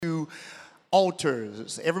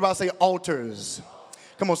Altars. Everybody say altars.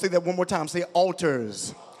 Come on, say that one more time. Say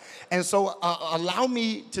altars. And so allow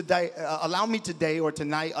me today or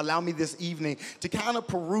tonight, allow me this evening to kind of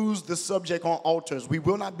peruse the subject on altars. We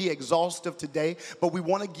will not be exhaustive today, but we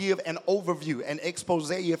want to give an overview, an expose,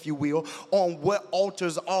 if you will, on what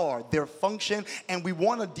altars are, their function, and we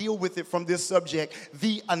want to deal with it from this subject,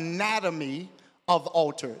 the anatomy of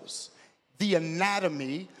altars. The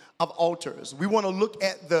anatomy of altars. We want to look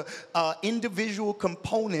at the individual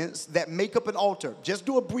components that make up an altar. Just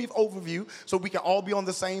do a brief overview so we can all be on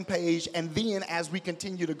the same page, and then as we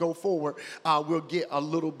continue to go forward, we'll get a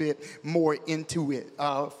little bit more into it.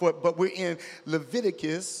 But we're in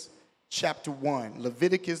Leviticus chapter 1.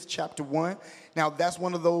 Leviticus chapter 1. Now, that's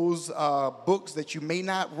one of those books that you may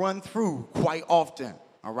not run through quite often.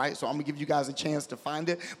 All right, so I'm going to give you guys a chance to find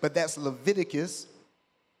it, but that's Leviticus.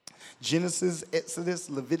 Genesis, Exodus,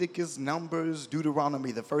 Leviticus, Numbers,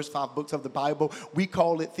 Deuteronomy, the first 5 books of the Bible. We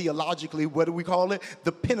call it theologically, what do we call it?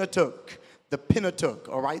 The Pentateuch. The Pentateuch,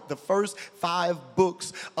 all right? The first 5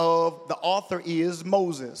 books of the author is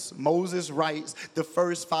Moses. Moses writes the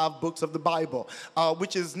first 5 books of the Bible,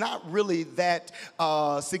 which is not really that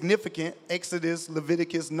significant. Exodus,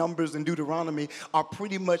 Leviticus, Numbers, and Deuteronomy are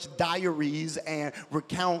pretty much diaries and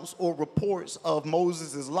recounts or reports of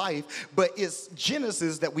Moses' life, but it's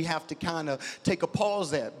Genesis that we have to kind of take a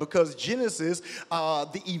pause at, because Genesis,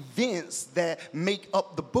 the events that make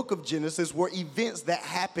up the book of Genesis were events that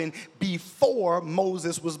happened before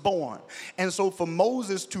Moses was born. And so for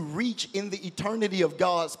Moses to reach in the eternity of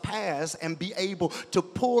God's past and be able to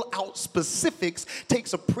pull out specifics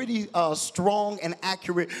takes a pretty strong and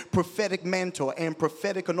accurate prophetic mantle and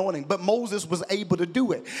prophetic anointing. But Moses was able to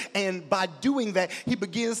do it. And by doing that, he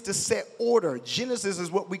begins to set order. Genesis is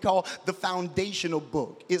what we call the foundational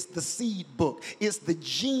book. It's the seed book. It's the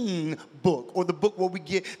gene book, or the book where we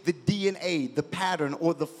get the DNA, the pattern,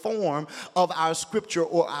 or the form of our scripture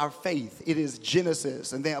or our faith. It is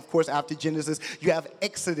Genesis. And then, of course, after Genesis, you have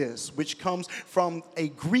Exodus, which comes from a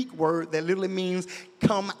Greek word that literally means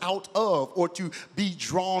come out of, or to be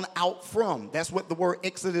drawn out from. That's what the word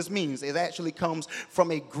Exodus means. It actually comes from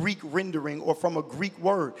a Greek rendering or from a Greek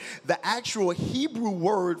word. The actual Hebrew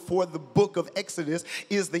word for the book of Exodus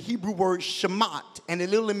is the Hebrew word Shemot, and it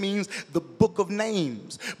literally means the book of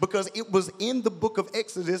names, because it was in the book of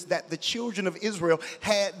Exodus that the children of Israel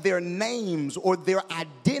had their names or their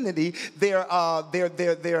identity,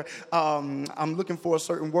 I'm looking for a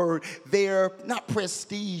certain word, their, not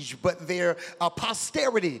prestige, but their posterity.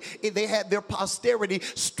 They had their posterity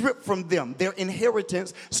stripped from them, their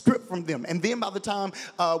inheritance stripped from them. And then by the time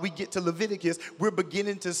we get to Leviticus, we're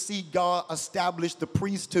beginning to see God establish the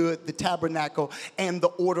priesthood, the tabernacle, and the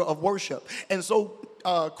order of worship. And so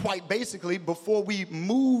quite basically, before we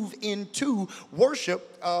move into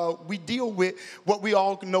worship, we deal with what we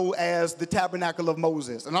all know as the tabernacle of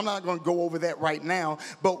Moses. And I'm not going to go over that right now,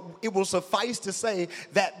 but it will suffice to say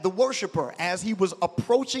that the worshiper, as he was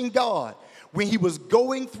approaching God, when he was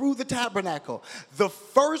going through the tabernacle, the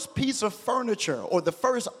first piece of furniture or the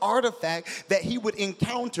first artifact that he would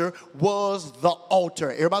encounter was the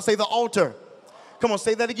altar. Everybody say the altar. Come on,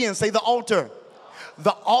 say that again. Say the altar.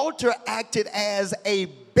 The altar acted as a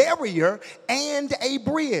barrier and a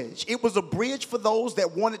bridge. It was a bridge for those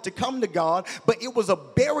that wanted to come to God, but it was a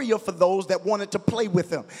barrier for those that wanted to play with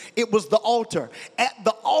him. It was the altar. At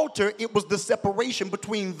the altar, it was the separation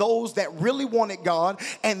between those that really wanted God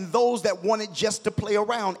and those that wanted just to play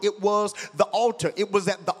around. It was the altar. It was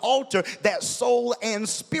at the altar that soul and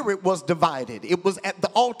spirit was divided. It was at the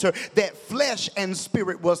altar that flesh and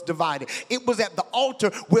spirit was divided. It was at the altar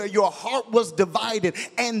where your heart was divided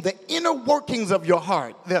and the inner workings of your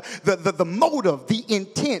heart, the motive, the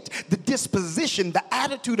intent, the disposition, the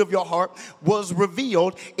attitude of your heart was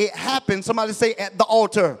revealed. It happened. Somebody say at the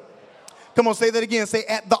altar. Come on, say that again. Say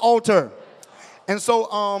at the altar. And so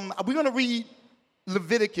we're going to read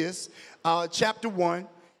Leviticus chapter 1.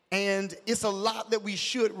 And it's a lot that we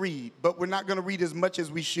should read, but we're not going to read as much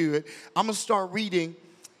as we should. I'm going to start reading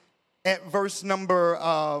at verse number,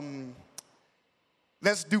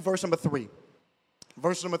 let's do verse number 3.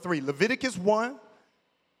 Verse number 3. Leviticus 1.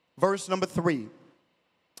 Verse number 3.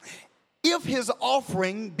 If his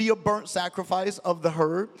offering be a burnt sacrifice of the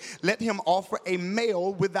herd, let him offer a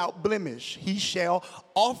male without blemish. He shall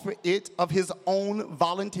offer it of his own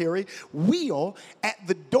voluntary will at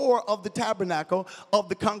the door of the tabernacle of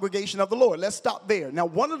the congregation of the Lord. Let's stop there. Now,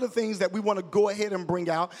 one of the things that we want to go ahead and bring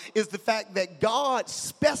out is the fact that God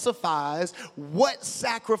specifies what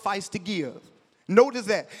sacrifice to give. Notice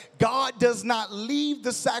that God does not leave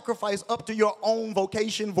the sacrifice up to your own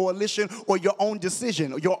vocation, volition, or your own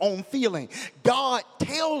decision, or your own feeling. God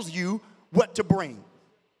tells you what to bring.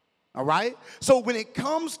 All right? So when it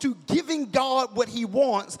comes to giving God what he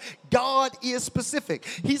wants, God is specific.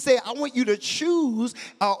 He said, I want you to choose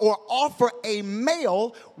or offer a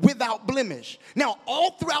male without blemish. Now,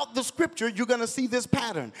 all throughout the scripture, you're going to see this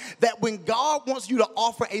pattern that when God wants you to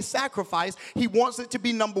offer a sacrifice, he wants it to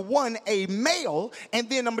be, number one, a male, and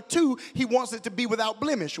then number two, he wants it to be without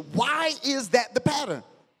blemish. Why is that the pattern?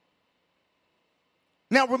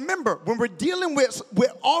 Now remember, when we're dealing with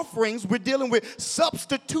offerings, we're dealing with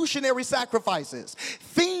substitutionary sacrifices,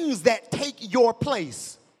 things that take your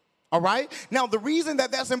place, all right? Now the reason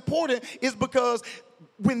that that's important is because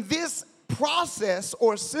when this process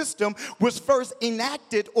or system was first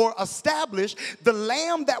enacted or established, the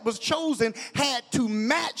lamb that was chosen had to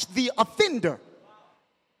match the offender,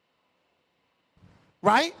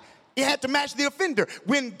 right? It had to match the offender.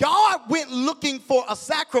 When God went looking for a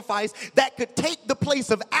sacrifice that could take the place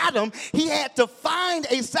of Adam, he had to find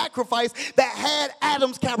a sacrifice that had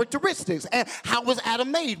Adam's characteristics. And how was Adam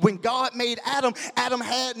made? When God made Adam, Adam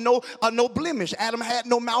had no blemish. Adam had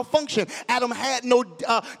no malfunction. Adam had no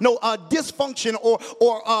dysfunction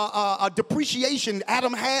or depreciation.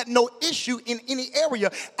 Adam had no issue in any area.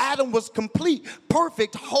 Adam was complete,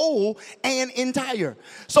 perfect, whole, and entire.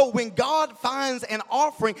 So when God finds an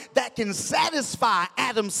offering that can satisfy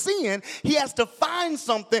Adam's sin, he has to find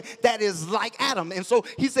something that is like Adam. And so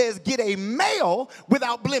he says, get a male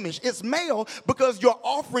without blemish. It's male because your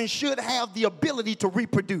offering should have the ability to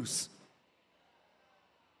reproduce.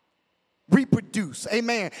 Reproduce,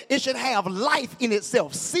 amen. It should have life in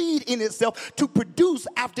itself, seed in itself to produce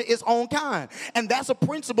after its own kind. And that's a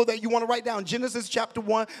principle that you want to write down. Genesis chapter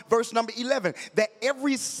 1, verse number 11, that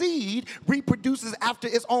every seed reproduces after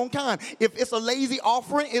its own kind. If it's a lazy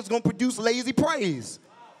offering, it's going to produce lazy praise.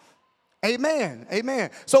 Amen,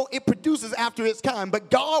 amen. So it produces after its kind. But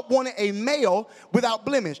God wanted a male without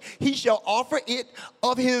blemish. He shall offer it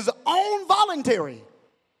of his own voluntary.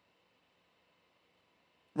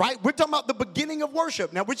 Right? We're talking about the beginning of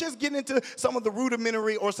worship. Now, we're just getting into some of the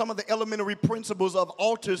rudimentary or some of the elementary principles of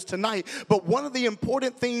altars tonight. But one of the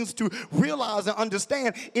important things to realize and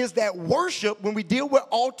understand is that worship, when we deal with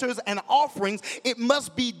altars and offerings, it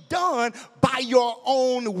must be done by your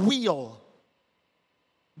own will.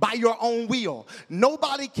 By your own will.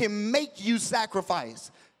 Nobody can make you sacrifice.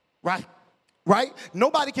 Right? Right?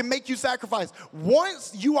 Nobody can make you sacrifice.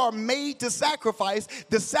 Once you are made to sacrifice,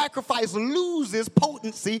 the sacrifice loses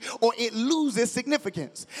potency or it loses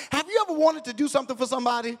significance. Have you ever wanted to do something for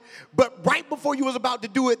somebody, but right before you was about to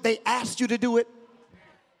do it, they asked you to do it?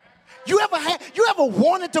 You ever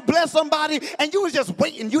wanted to bless somebody and you was just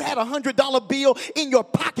waiting? You had $100 bill in your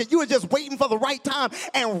pocket. You were just waiting for the right time.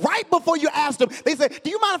 And right before you asked them, they said, do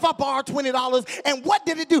you mind if I borrow $20? And what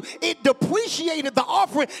did it do? It depreciated the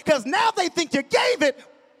offering because now they think you gave it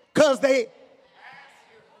because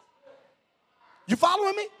you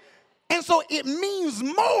following me? And so it means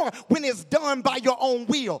more when it's done by your own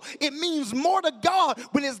will. It means more to God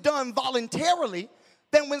when it's done voluntarily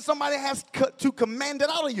than when somebody has to command it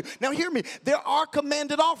out of you. Now hear me, there are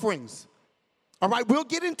commanded offerings. All right, we'll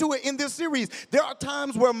get into it in this series. There are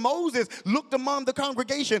times where Moses looked among the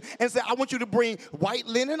congregation and said, I want you to bring white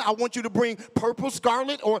linen. I want you to bring purple,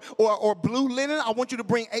 scarlet, or blue linen. I want you to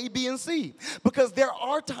bring A, B, and C. Because there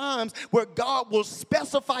are times where God will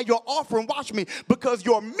specify your offering, watch me, because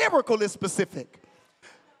your miracle is specific.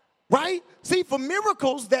 Right? See, for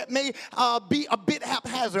miracles that may be a bit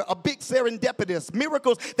haphazard, a bit serendipitous,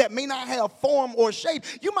 miracles that may not have form or shape,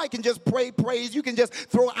 you might can just pray, praise, you can just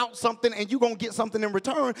throw out something and you're going to get something in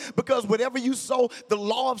return because whatever you sow, the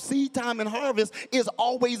law of seed time and harvest is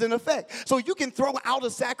always in effect. So you can throw out a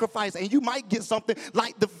sacrifice and you might get something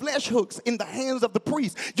like the flesh hooks in the hands of the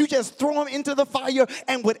priest. You just throw them into the fire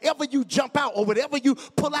and whatever you jump out or whatever you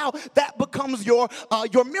pull out, that becomes your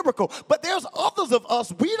miracle. But there's others of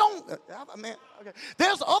us, we don't, man, okay.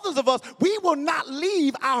 There's others of us, we will not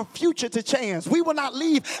leave our future to chance. We will not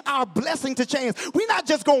leave our blessing to chance. We're not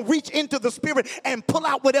just going to reach into the spirit and pull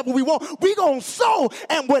out whatever we want. We're going to sow,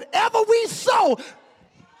 and whatever we sow,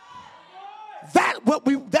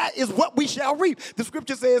 that is what we shall reap. The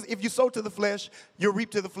scripture says, if you sow to the flesh, you'll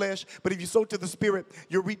reap to the flesh. But if you sow to the spirit,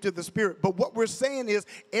 you'll reap to the spirit. But what we're saying is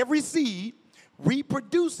every seed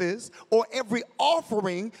reproduces, or every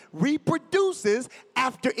offering reproduces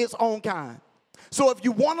after its own kind. So if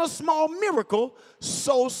you want a small miracle,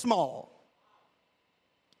 sow small.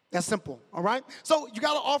 That's simple, all right? So you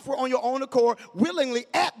got to offer on your own accord, willingly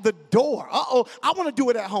at the door. I want to do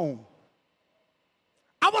it at home.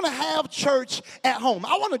 I want to have church at home.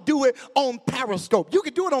 I want to do it on Periscope. You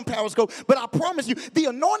can do it on Periscope, but I promise you, the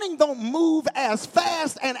anointing don't move as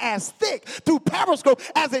fast and as thick through Periscope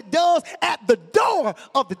as it does at the door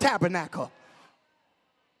of the tabernacle.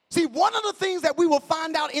 See, one of the things that we will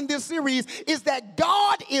find out in this series is that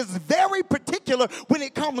God is very particular when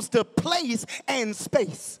it comes to place and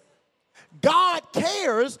space. God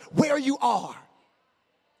cares where you are.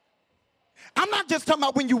 I'm not just talking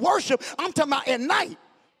about when you worship, I'm talking about at night.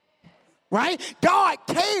 Right? God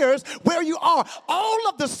cares where you are. All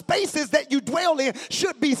of the spaces that you dwell in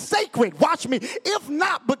should be sacred. Watch me. If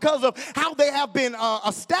not because of how they have been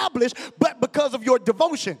established, but because of your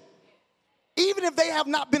devotion. Even if they have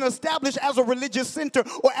not been established as a religious center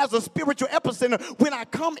or as a spiritual epicenter, when I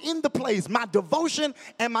come in the place, my devotion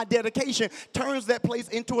and my dedication turns that place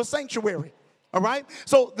into a sanctuary. All right?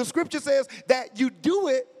 So the scripture says that you do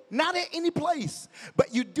it not at any place,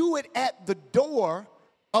 but you do it at the door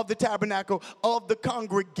of the tabernacle of the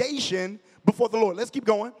congregation before the Lord. Let's keep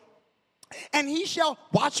going. And he shall,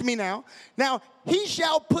 watch me now. Now, he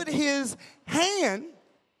shall put his hand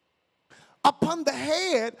upon the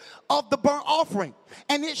head of the burnt offering,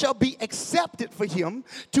 and it shall be accepted for him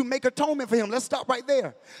to make atonement for him. Let's stop right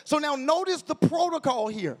there. So now notice the protocol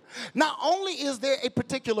here. Not only is there a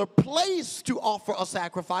particular place to offer a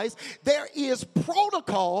sacrifice, there is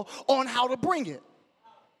protocol on how to bring it.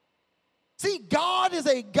 See, God is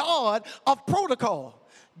a God of protocol.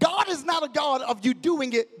 God is not a God of you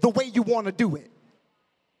doing it the way you want to do it.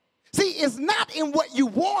 See, it's not in what you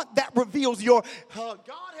want that reveals your, God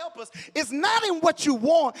help us, it's not in what you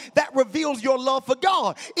want that reveals your love for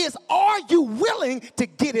God. It's, are you willing to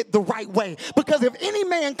get it the right way? Because if any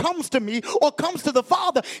man comes to me or comes to the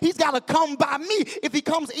Father, he's got to come by me. If he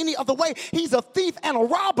comes any other way, he's a thief and a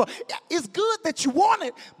robber. It's good that you want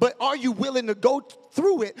it, but are you willing to go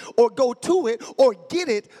through it or go to it or get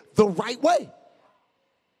it the right way?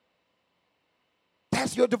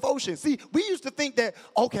 That's your devotion. See, we used to think that,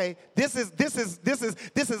 okay, this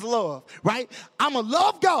is love, right? I'm gonna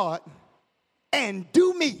love God and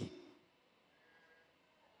do me.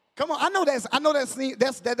 Come on, I know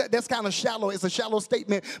that's kind of shallow. It's a shallow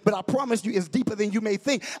statement, but I promise you, it's deeper than you may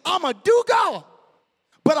think. I'm gonna do God,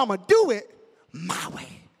 but I'm gonna do it my way.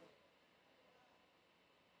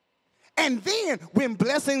 And then when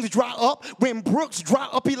blessings dry up, when brooks dry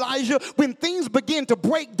up, Elijah, when things begin to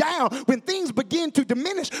break down, when things begin to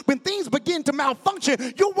diminish, when things begin to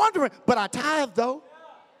malfunction, you're wondering, but I tithe though.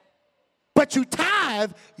 But you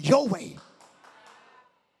tithe your way.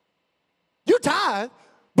 You tithe,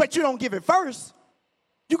 but you don't give it first.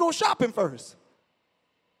 You go shopping first.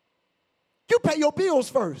 You pay your bills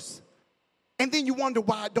first. And then you wonder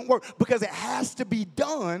why it don't work. Because it has to be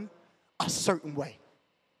done a certain way.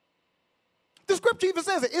 The scripture even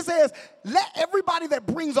says it. It says, let everybody that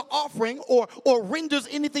brings an offering or renders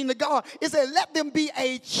anything to God, it says, let them be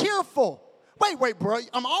a cheerful. Wait, bro.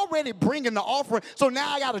 I'm already bringing the offering, so now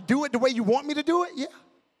I got to do it the way you want me to do it?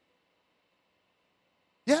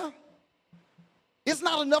 Yeah. It's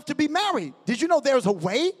not enough to be married. Did you know there's a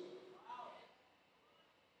way?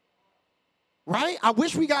 Right? I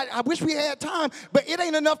wish we had time, but it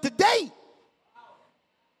ain't enough to date.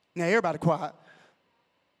 Now everybody quiet.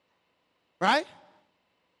 Right?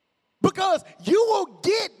 Because you will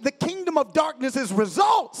get the kingdom of darkness's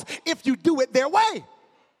results if you do it their way.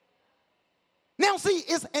 Now, see,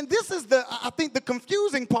 and this is I think the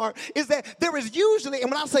confusing part is that there is usually, and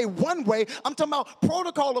when I say one way, I'm talking about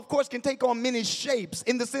protocol, of course, can take on many shapes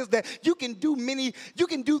in the sense that you can do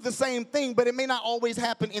the same thing, but it may not always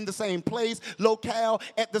happen in the same place, locale,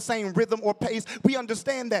 at the same rhythm or pace. We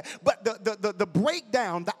understand that. But the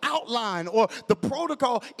breakdown, the outline, or the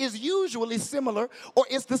protocol is usually similar or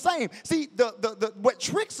it's the same. See, what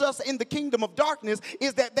tricks us in the kingdom of darkness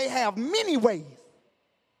is that they have many ways.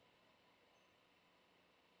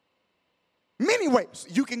 Many ways.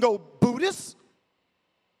 You can go Buddhist.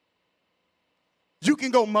 You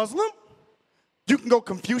can go Muslim. You can go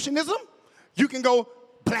Confucianism. You can go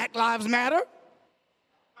Black Lives Matter.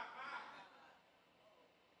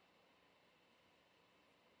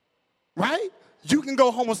 Right? You can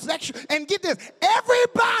go homosexual. And get this,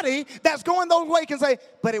 everybody that's going those ways can say,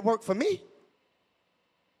 but it worked for me.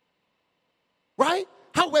 Right?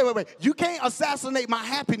 Wait. You can't assassinate my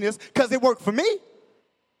happiness because it worked for me.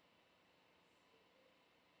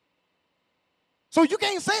 So you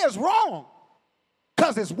can't say it's wrong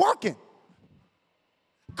because it's working.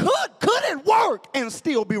 Could it work and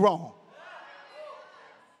still be wrong?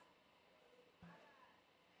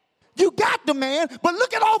 You got the man, but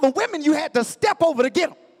look at all the women you had to step over to get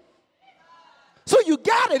him. So you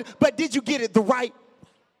got it, but did you get it the right?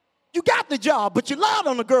 You got the job, but you lied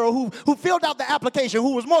on the girl who filled out the application,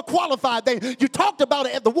 who was more qualified than you. You talked about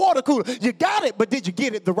it at the water cooler. You got it, but did you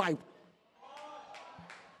get it the right way?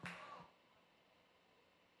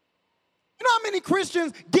 You know how many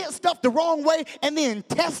Christians get stuff the wrong way and then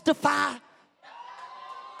testify?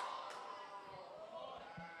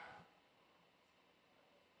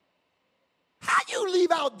 How you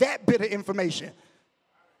leave out that bit of information?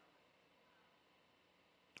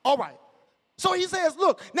 All right. So he says,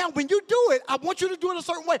 look, now when you do it, I want you to do it a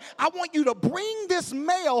certain way. I want you to bring this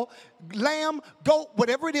male lamb, goat,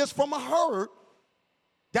 whatever it is from a herd.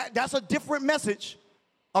 That's a different message.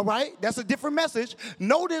 All right? That's a different message.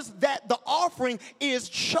 Notice that the offering is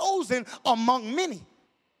chosen among many.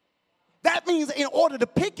 That means in order to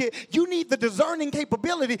pick it, you need the discerning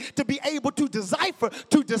capability to be able to decipher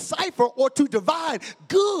or to divide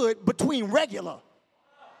good between regular.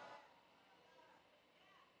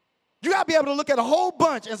 You got to be able to look at a whole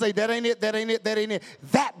bunch and say, that ain't it, that ain't it, that ain't it.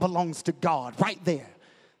 That belongs to God right there.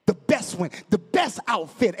 The best one, the best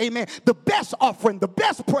outfit, amen. The best offering, the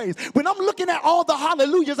best praise. When I'm looking at all the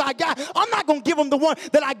hallelujahs I got, I'm not going to give them the one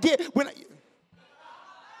that I get when...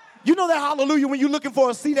 You know that hallelujah when you're looking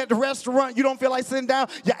for a seat at the restaurant, you don't feel like sitting down,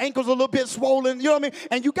 your ankles are a little bit swollen, you know what I mean?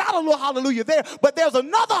 And you got a little hallelujah there, but there's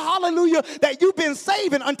another hallelujah that you've been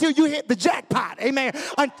saving until you hit the jackpot, amen.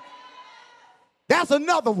 That's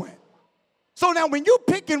another one. So now when you're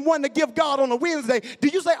picking one to give God on a Wednesday, do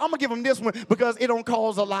you say, I'm going to give him this one because it don't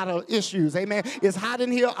cause a lot of issues, amen? It's hot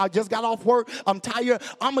in here. I just got off work. I'm tired.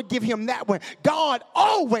 I'm going to give him that one. God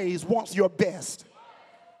always wants your best.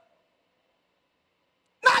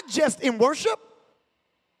 Not just in worship.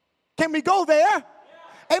 Can we go there?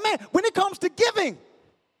 Amen. When it comes to giving,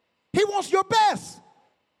 he wants your best.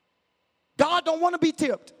 God don't want to be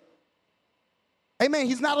tipped. Amen.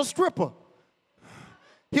 He's not a stripper.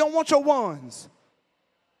 He don't want your ones.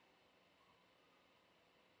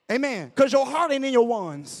 Amen. Because your heart ain't in your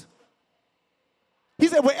ones. He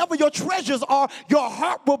said, wherever your treasures are, your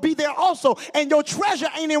heart will be there also. And your treasure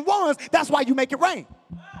ain't in ones. That's why you make it rain.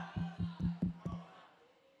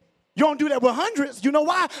 You don't do that with hundreds. You know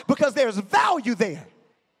why? Because there's value there.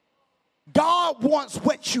 God wants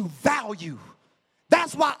what you value.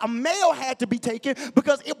 That's why a male had to be taken,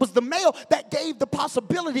 because it was the male that gave the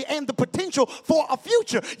possibility and the potential for a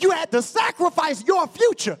future. You had to sacrifice your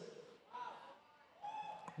future.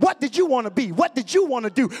 What did you want to be? What did you want to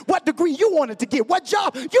do? What degree you wanted to get? What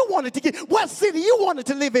job you wanted to get? What city you wanted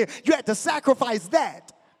to live in? You had to sacrifice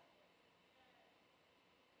that.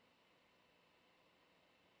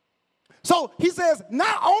 So he says,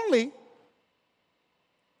 not only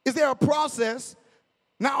is there a process,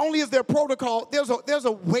 not only is there protocol, there's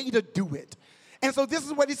a way to do it. And so this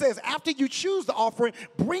is what he says. After you choose the offering,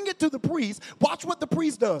 bring it to the priest. Watch what the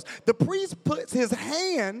priest does. The priest puts his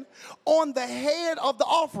hand on the head of the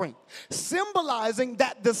offering, symbolizing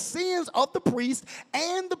that the sins of the priest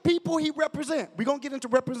and the people he represents. We're going to get into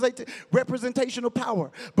representational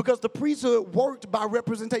power, because the priesthood worked by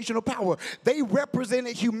representational power. They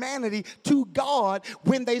represented humanity to God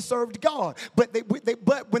when they served God. But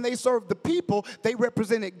when they served the people, they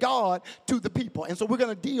represented God to the people. And so we're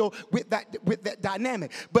going to deal with that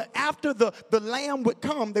dynamic. But after the lamb would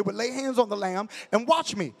come, they would lay hands on the lamb. And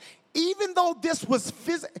watch me. Even though this was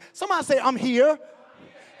somebody say, I'm here.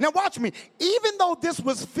 Now watch me. Even though this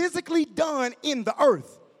was physically done in the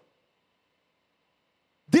earth,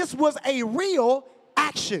 this was a real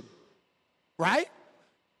action, right?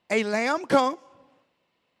 A lamb come.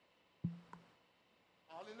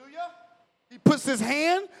 Hallelujah. He puts his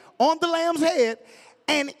hand on the lamb's head.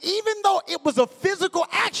 And even though it was a physical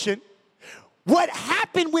action, what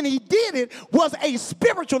happened when he did it was a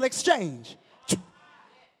spiritual exchange.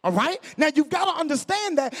 All right? Now, you've got to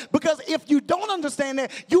understand that, because if you don't understand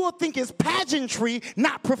that, you will think it's pageantry,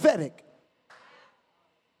 not prophetic.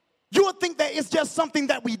 You will think that it's just something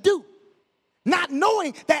that we do, not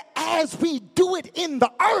knowing that as we do it in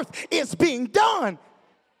the earth, it's being done.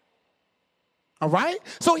 All right?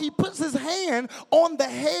 So he puts his hand on the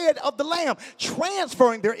head of the lamb,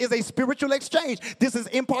 transferring. There is a spiritual exchange. This is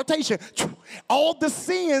impartation. All the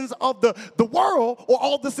sins of the world, or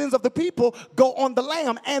all the sins of the people, go on the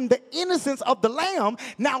lamb, and the innocence of the lamb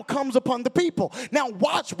now comes upon the people. Now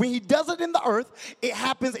watch, when he does it in the earth, it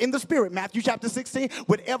happens in the spirit. Matthew chapter 16,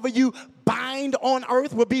 whatever you bind on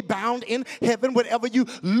earth will be bound in heaven. Whatever you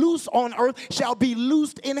loose on earth shall be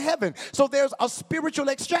loosed in heaven. So there's a spiritual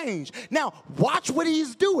exchange. Now, watch what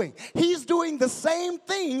he's doing. He's doing the same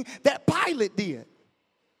thing that Pilate did.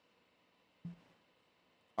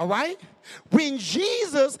 All right? When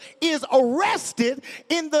Jesus is arrested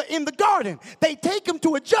in the garden, they take him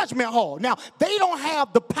to a judgment hall. Now, they don't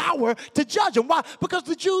have the power to judge him. Why? Because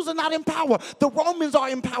the Jews are not in power. The Romans are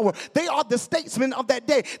in power. They are the statesmen of that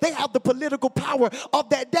day. They have the political power of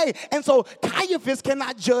that day. And so Caiaphas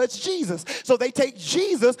cannot judge Jesus. So they take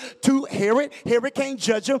Jesus to Herod. Herod can't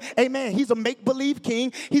judge him. Amen. He's a make-believe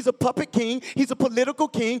king. He's a puppet king. He's a political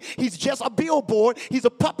king. He's just a billboard. He's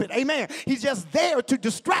a puppet. Amen. He's just there to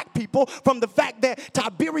distract people from the fact that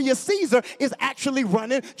Tiberius Caesar is actually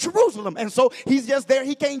running Jerusalem. And so he's just there.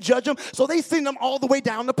 He can't judge them. So they send him all the way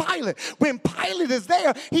down to Pilate. When Pilate is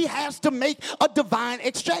there, he has to make a divine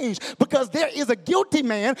exchange because there is a guilty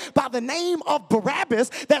man by the name of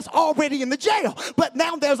Barabbas that's already in the jail. But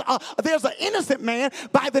now there's an innocent man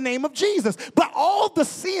by the name of Jesus. But all the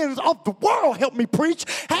sins of the world, help me preach,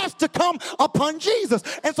 has to come upon Jesus.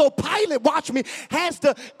 And so Pilate, watch me, has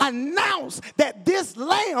to announce that this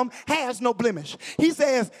lamb has no blemish. He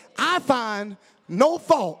says, I find no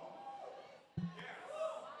fault.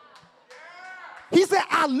 He said,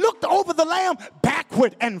 I looked over the lamb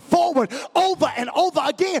backward and forward, over and over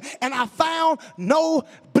again, and I found no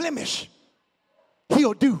blemish.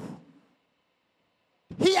 He'll do.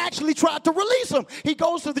 He actually tried to release him. He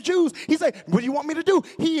goes to the Jews. He said, what do you want me to do?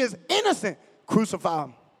 He is innocent. Crucify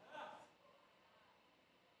him.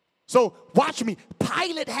 So watch me.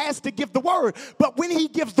 Pilate has to give the word. But when he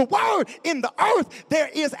gives the word in the earth, there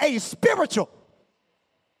is a spiritual.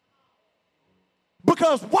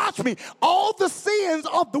 Because watch me, all the sins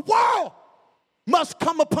of the world must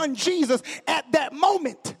come upon Jesus at that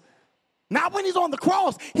moment. Not when he's on the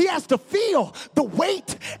cross. He has to feel the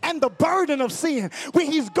weight and the burden of sin. When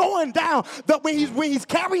he's going down, when he's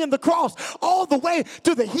carrying the cross all the way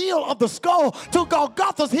to the heel of the skull, to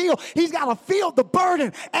Golgotha's heel, he's got to feel the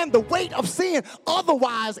burden and the weight of sin.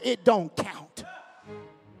 Otherwise, it don't count.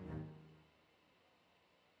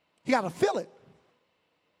 You got to feel it.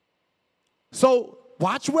 So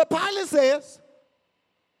watch what Pilate says.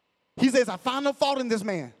 He says, I find no fault in this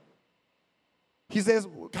man. He says,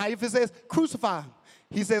 Caiaphas says, crucify him.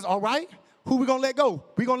 He says, all right, who we going to let go?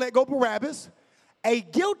 We're going to let go Barabbas, a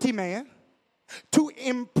guilty man, to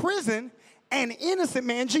imprison an innocent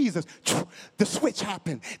man, Jesus. The switch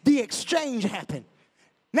happened. The exchange happened.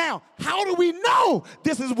 Now, how do we know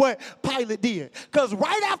this is what Pilate did? Because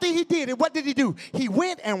right after he did it, what did he do? He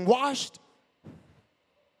went and washed.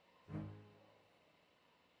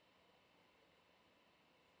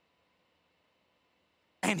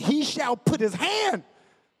 And he shall put his hand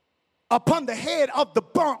upon the head of the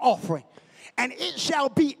burnt offering, and it shall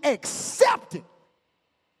be accepted.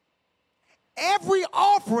 Every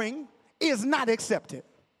offering is not accepted.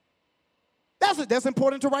 That's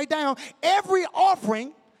important to write down. Every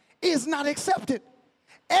offering is not accepted.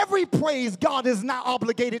 Every praise God is not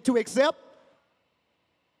obligated to accept.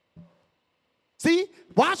 See,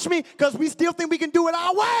 watch me, because we still think we can do it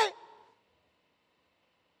our way.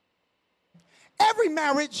 Every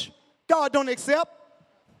marriage, God don't accept.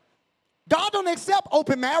 God don't accept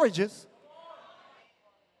open marriages.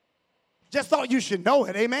 Just thought you should know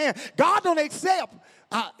it, amen. God don't accept,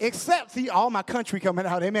 see all my country coming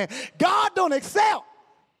out, amen. God don't accept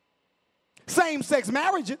same-sex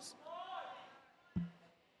marriages.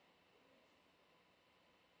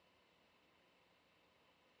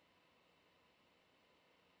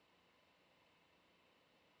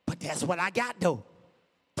 But that's what I got, though.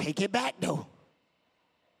 Take it back, though.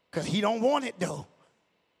 Because he don't want it, though.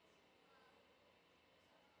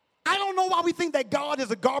 I don't know why we think that God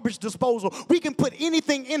is a garbage disposal. We can put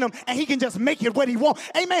anything in him and he can just make it what he wants.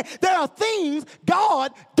 Amen. There are things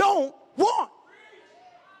God don't want.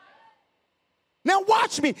 Now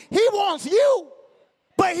watch me. He wants you,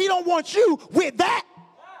 but he don't want you with that.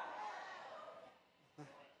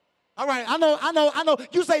 All right, I know.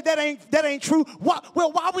 You say that ain't true. Well,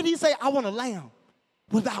 why would he say, I want a lamb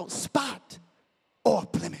without spot or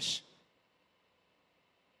blemish?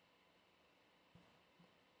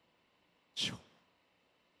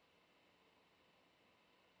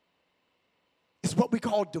 It's what we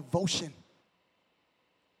call devotion,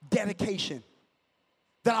 dedication,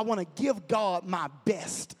 that I want to give God my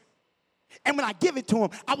best. And when I give it to him,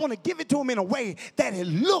 I want to give it to him in a way that it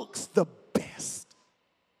looks the best.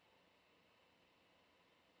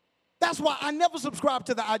 That's why I never subscribe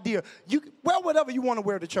to the idea, you wear whatever you want to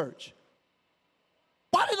wear to church.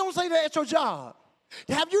 Why they don't say that at your job?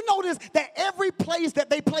 Have you noticed that every place that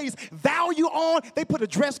they place value on, they put a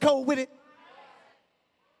dress code with it?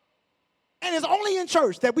 And it's only in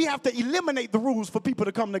church that we have to eliminate the rules for people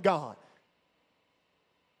to come to God.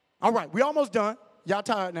 All right, we almost done. Y'all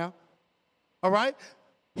tired now? All right?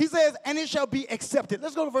 He says, and it shall be accepted.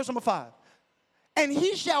 Let's go to verse number 5. And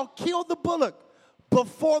he shall kill the bullock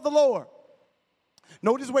before the Lord.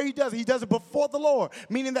 Notice where he does it. He does it before the Lord,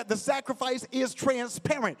 meaning that the sacrifice is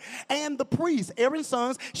transparent. And the priest, Aaron's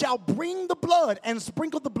sons, shall bring the blood and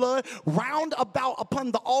sprinkle the blood round about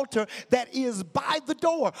upon the altar that is by the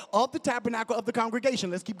door of the tabernacle of the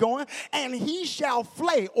congregation. Let's keep going. And he shall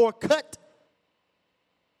flay or cut.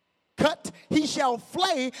 He shall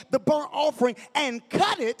flay the burnt offering and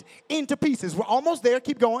cut it into pieces. We're almost there.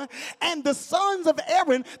 Keep going. And the sons of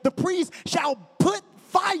Aaron, the priest, shall put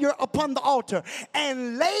fire upon the altar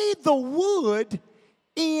and lay the wood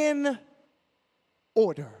in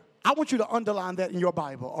order. I want you to underline that in your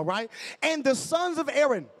Bible, all right? And the sons of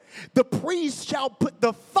Aaron, the priest, shall put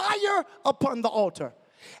the fire upon the altar,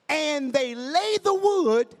 and they lay the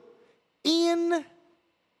wood in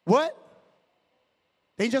what?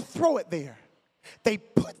 They just throw it there. They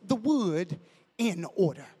put the wood in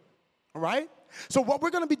order, all right? So what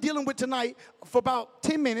we're going to be dealing with tonight for about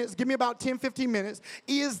 10 minutes, give me about 10, 15 minutes,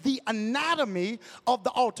 is the anatomy of the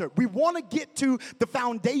altar. We want to get to the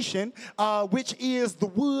foundation, which is the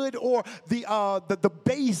wood or the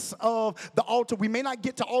base of the altar. We may not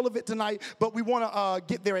get to all of it tonight, but we want to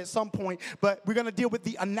get there at some point. But we're going to deal with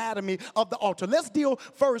the anatomy of the altar. Let's deal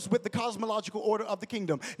first with the cosmological order of the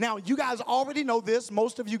kingdom. Now, you guys already know this.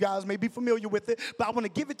 Most of you guys may be familiar with it, but I want to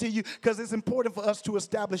give it to you because it's important for us to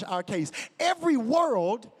establish our case. Every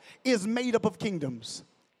world is made up of kingdoms.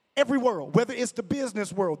 Every world, whether it's the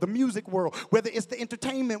business world, the music world, whether it's the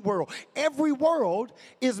entertainment world, every world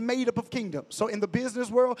is made up of kingdoms. So in the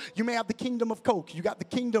business world, you may have the kingdom of Coke. You got the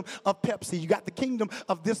kingdom of Pepsi. You got the kingdom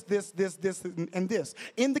of this, and this.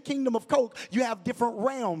 In the kingdom of Coke, you have different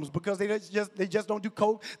realms because they just don't do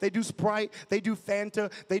Coke. They do Sprite. They do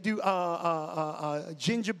Fanta. They do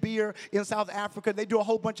ginger beer in South Africa. They do a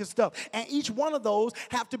whole bunch of stuff. And each one of those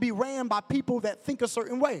have to be ran by people that think a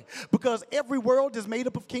certain way because every world is made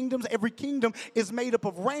up of kingdoms. Every kingdom is made up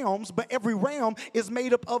of realms, but every realm is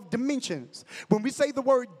made up of dimensions. When we say the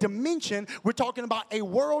word dimension, we're talking about a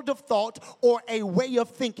world of thought or a way of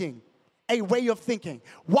thinking. A way of thinking.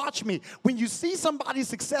 Watch me. When you see somebody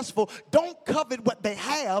successful, don't covet what they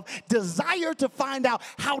have. Desire to find out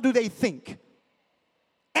how do they think.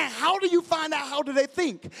 And how do you find out how do they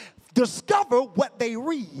think? Discover what they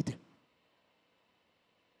read.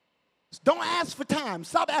 Don't ask for time.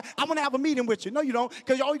 Stop. I want to have a meeting with you. No, you don't,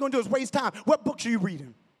 because all you're going to do is waste time. What books are you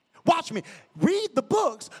reading? Watch me. Read the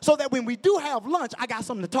books so that when we do have lunch, I got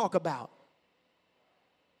something to talk about.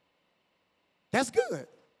 That's good.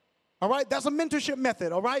 All right, that's a mentorship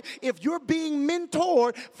method, all right? If you're being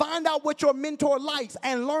mentored, find out what your mentor likes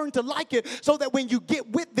and learn to like it so that when you get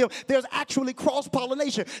with them, there's actually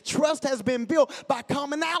cross-pollination. Trust has been built by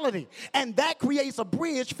commonality, and that creates a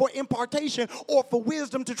bridge for impartation or for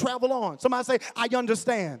wisdom to travel on. Somebody say, I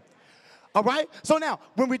understand. All right? So now,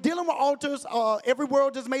 when we're dealing with altars, every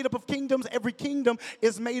world is made up of kingdoms. Every kingdom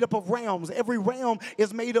is made up of realms. Every realm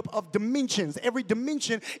is made up of dimensions. Every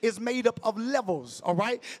dimension is made up of levels, all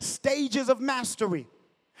right? Stages of mastery.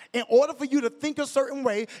 In order for you to think a certain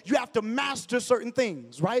way, you have to master certain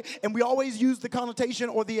things, right? And we always use the connotation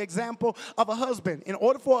or the example of a husband. In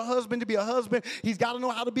order for a husband to be a husband, he's got to know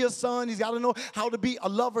how to be a son. He's got to know how to be a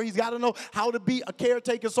lover. He's got to know how to be a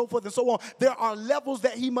caretaker, so forth and so on. There are levels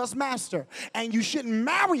that he must master. And you shouldn't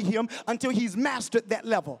marry him until he's mastered that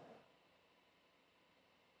level.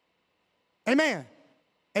 Amen.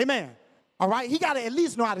 Amen. All right? He got to at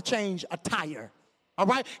least know how to change a tire. All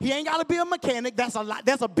right, he ain't got to be a mechanic. That's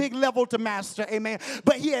a big level to master, amen.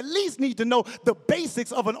 But he at least needs to know the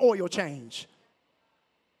basics of an oil change.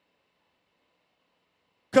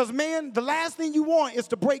 Because, man, the last thing you want is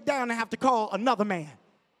to break down and have to call another man.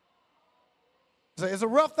 So it's a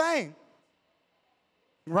rough thing,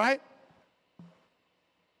 right?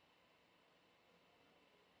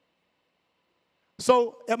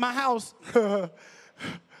 So at my house, about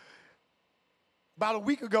a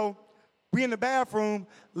week ago, we in the bathroom,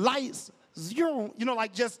 lights, zero,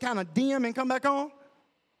 like just kind of dim and come back on.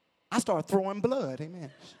 I started throwing blood, amen.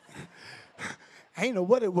 I ain't know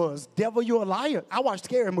what it was. Devil, you're a liar. I watch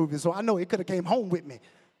scary movies, so I know it could have came home with me.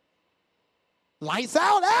 Lights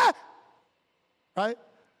out, right?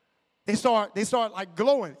 They start like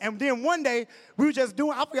glowing. And then one day, we were just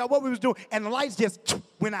doing, I forgot what we was doing, and the lights just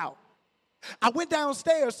went out. I went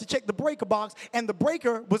downstairs to check the breaker box, and the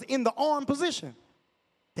breaker was in the on position.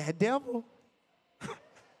 That devil.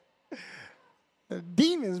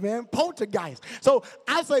 Demons, man. Poltergeist. So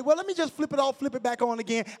I say, well, let me just flip it off, flip it back on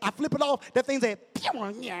again. I flip it off. That thing said,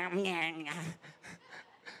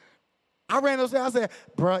 I ran upstairs. I said,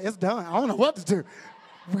 bro, it's done. I don't know what to do.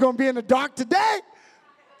 We're going to be in the dark today.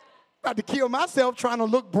 About to kill myself trying to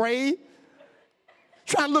look brave,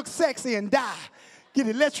 trying to look sexy and die, get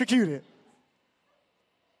electrocuted.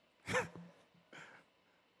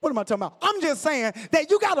 What am I talking about? I'm just saying that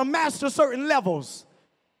you got to master certain levels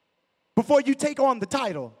before you take on the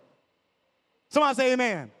title. Somebody say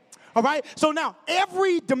amen. All right? So now,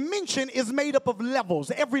 every dimension is made up of levels.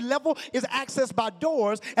 Every level is accessed by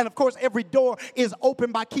doors, and of course, every door is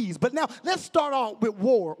opened by keys. But now, let's start off with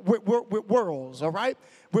worlds, all right?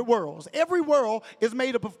 With worlds. Every world is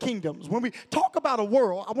made up of kingdoms. When we talk about a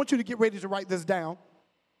world, I want you to get ready to write this down.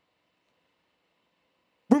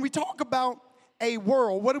 When we talk about a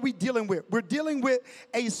world, what are we dealing with? We're dealing with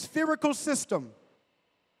a spherical system.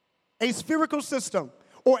 A spherical system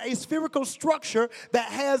or a spherical structure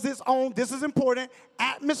that has its own, this is important,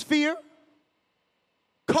 atmosphere,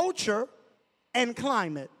 culture, and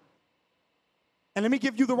climate. And let me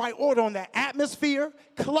give you the right order on that. Atmosphere,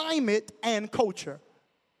 climate, and culture.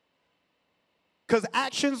 Because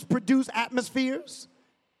actions produce atmospheres.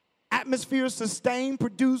 Atmospheres sustain,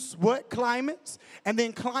 produce what? Climates. And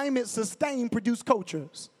then climates sustain, produce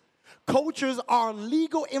cultures. Cultures are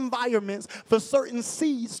legal environments for certain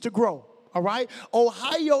seeds to grow. All right?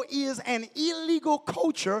 Ohio is an illegal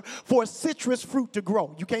culture for citrus fruit to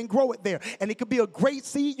grow. You can't grow it there. And it could be a great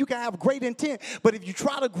seed. You can have great intent. But if you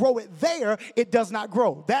try to grow it there, it does not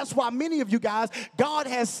grow. That's why many of you guys, God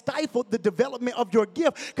has stifled the development of your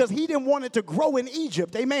gift because he didn't want it to grow in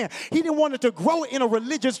Egypt. Amen. He didn't want it to grow in a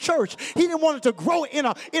religious church. He didn't want it to grow in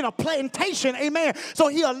a plantation. Amen. So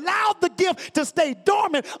he allowed the gift to stay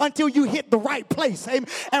dormant until you hit the right place. Amen.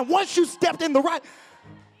 And once you stepped in the right...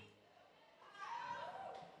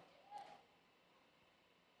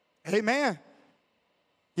 Amen.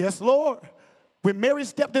 Yes, Lord. When Mary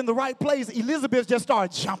stepped in the right place, Elizabeth just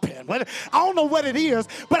started jumping. I don't know what it is,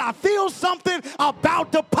 but I feel something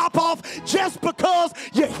about to pop off just because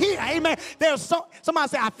you're here. Amen. There's somebody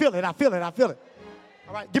say, I feel it, I feel it, I feel it.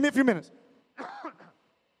 All right, give me a few minutes.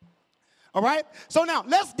 All right? So now,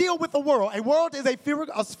 let's deal with the world. A world is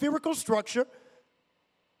a spherical structure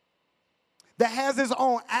that has its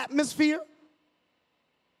own atmosphere,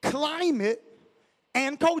 climate,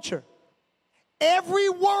 and culture. Every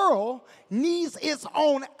world needs its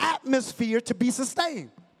own atmosphere to be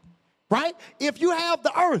sustained, right? If you have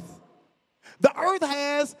the earth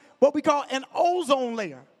has what we call an ozone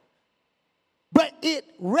layer, but it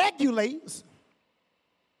regulates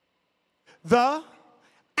the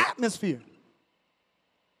atmosphere.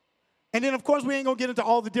 And then, of course, we ain't going to get into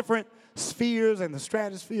all the different spheres and the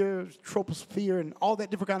stratosphere, troposphere, and all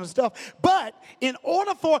that different kind of stuff. But in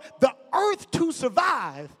order for the earth to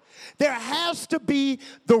survive, there has to be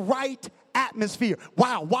the right atmosphere.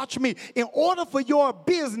 Wow, watch me. In order for your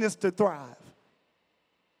business to thrive,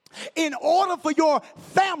 in order for your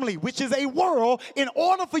family, which is a world, in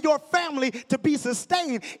order for your family to be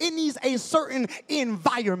sustained, it needs a certain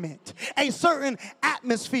environment, a certain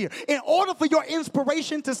atmosphere. In order for your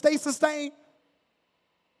inspiration to stay sustained,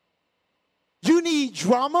 you need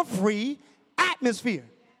drama-free atmosphere.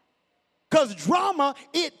 Because drama,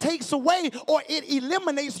 it takes away or it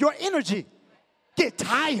eliminates your energy. Get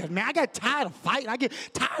tired, man. I get tired of fighting. I get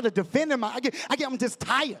tired of defending I'm just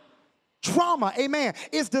tired. Trauma, amen,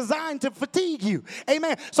 is designed to fatigue you,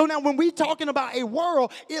 amen. So now when we're talking about a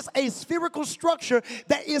world, it's a spherical structure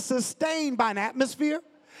that is sustained by an atmosphere,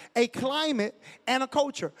 a climate, and a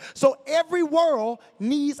culture. So every world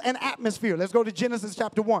needs an atmosphere. Let's go to Genesis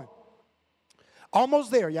chapter 1.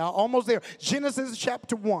 Almost there, y'all, almost there. Genesis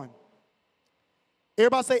chapter 1.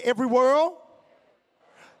 Everybody say every world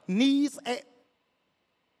needs a...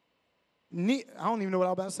 I don't even know what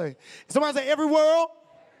I was about to say. Somebody say every world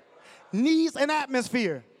needs an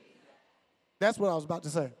atmosphere. That's what I was about to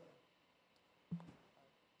say.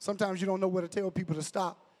 Sometimes you don't know where to tell people to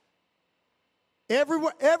stop.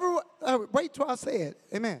 Everywhere, wait till I say it.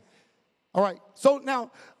 Amen. All right. So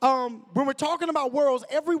now, when we're talking about worlds,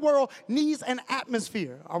 every world needs an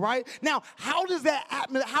atmosphere. All right. Now, how is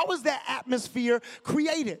that atmosphere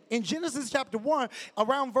created? In Genesis chapter 1,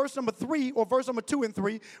 around verse number 3 or verse number 2 and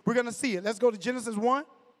 3, we're going to see it. Let's go to Genesis 1.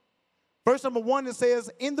 Verse number 1, it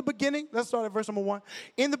says, in the beginning, let's start at verse number 1.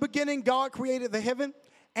 In the beginning, God created the heaven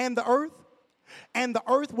and the earth. And the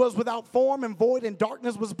earth was without form and void, and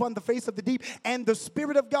darkness was upon the face of the deep. And the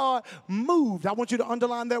Spirit of God moved. I want you to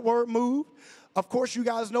underline that word, move. Of course, you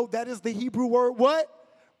guys know that is the Hebrew word, what?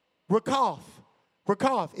 Rakaf.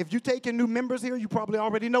 Rakaf. If you're taking new members here, you probably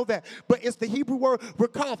already know that. But it's the Hebrew word,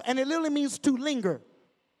 rakaf. And it literally means to linger.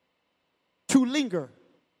 To linger.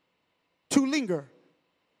 To linger.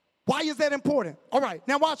 Why is that important? All right,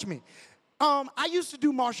 now watch me. I used to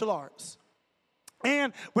do martial arts.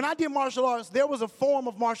 And when I did martial arts, there was a form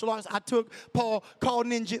of martial arts I took, Paul, called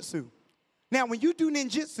ninjutsu. Now, when you do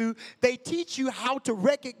ninjutsu, they teach you how to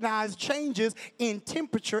recognize changes in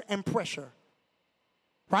temperature and pressure,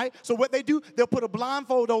 right? So what they do, they'll put a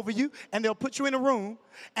blindfold over you, and they'll put you in a room,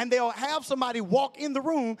 and they'll have somebody walk in the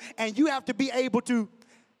room, and you have to be able to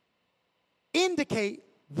indicate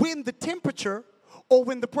when the temperature or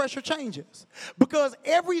when the pressure changes. Because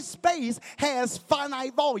every space has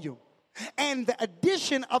finite volume. And the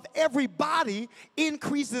addition of every body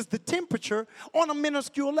increases the temperature on a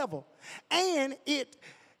minuscule level. And it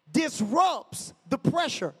disrupts the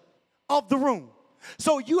pressure of the room.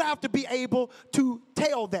 So you have to be able to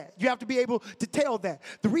tell that. You have to be able to tell that.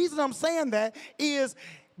 The reason I'm saying that is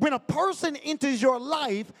when a person enters your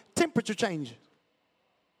life, temperature changes.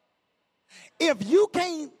 If you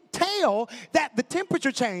can't tell that the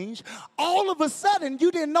temperature changed, all of a sudden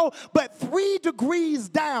you didn't know, but 3 degrees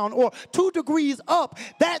down or 2 degrees up,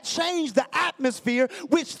 that changed the atmosphere,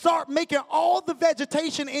 which start making all the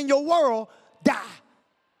vegetation in your world die.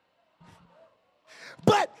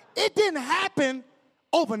 But it didn't happen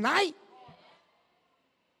overnight.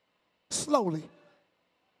 Slowly.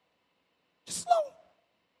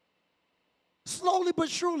 Slowly but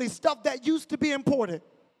surely, stuff that used to be important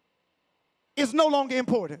is no longer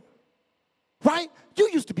important, right? You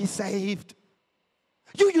used to be saved.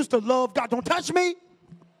 You used to love God. Don't touch me.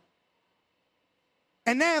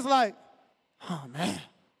 And now it's like, oh, man.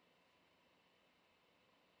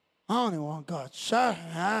 I don't even want God. Sure.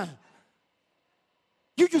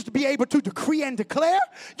 You used to be able to decree and declare.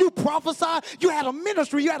 You prophesied. You had a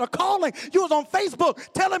ministry. You had a calling. You was on Facebook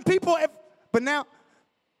telling people. But now,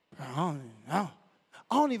 I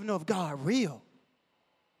don't even know if God real.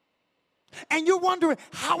 And you're wondering,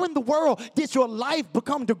 how in the world did your life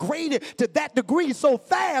become degraded to that degree so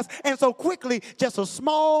fast and so quickly? Just a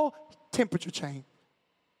small temperature change.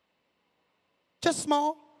 Just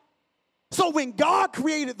small. So when God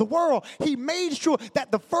created the world, he made sure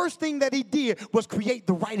that the first thing that he did was create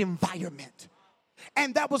the right environment.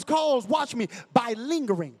 And that was caused, watch me, by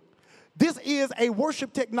lingering. This is a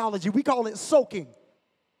worship technology. We call it soaking.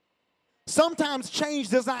 Sometimes change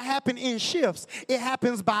does not happen in shifts. It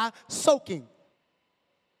happens by soaking.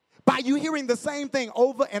 By you hearing the same thing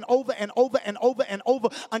over and over and over and over and over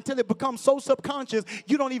until it becomes so subconscious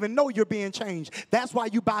you don't even know you're being changed. That's why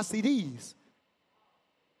you buy CDs.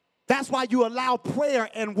 That's why you allow prayer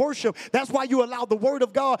and worship. That's why you allow the word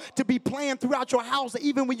of God to be playing throughout your house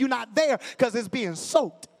even when you're not there, because it's being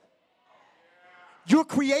soaked. You're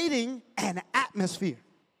creating an atmosphere.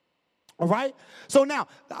 All right? So now,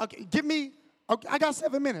 give me, I got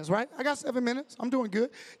 7 minutes, right? I got 7 minutes. I'm doing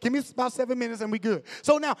good. Give me about 7 minutes and we good.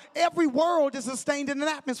 So now, every world is sustained in an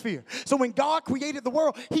atmosphere. So when God created the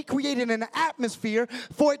world, he created an atmosphere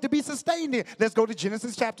for it to be sustained in. Let's go to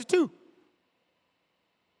Genesis chapter 2.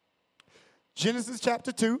 Genesis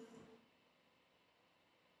chapter 2.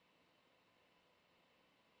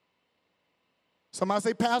 Somebody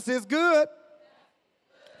say, Pastor, it's good.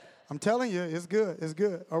 I'm telling you, it's good. It's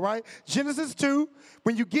good. All right? Genesis 2.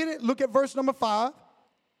 When you get it, look at verse number 5.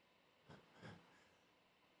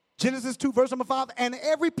 Genesis 2, verse number 5. And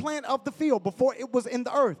every plant of the field before it was in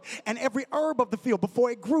the earth, and every herb of the field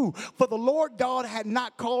before it grew. For the Lord God had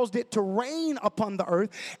not caused it to rain upon the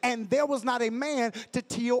earth, and there was not a man to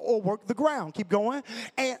till or work the ground. Keep going.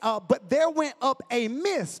 And but there went up a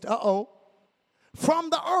mist. From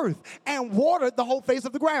the earth and watered the whole face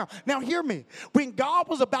of the ground. Now hear me. When God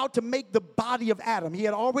was about to make the body of Adam, he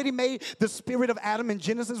had already made the spirit of Adam in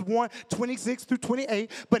Genesis 1, 26 through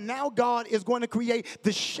 28. But now God is going to create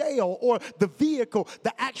the shell or the vehicle,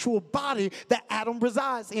 the actual body that Adam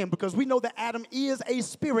resides in. Because we know that Adam is a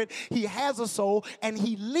spirit. He has a soul and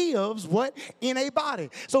he lives what? In a body.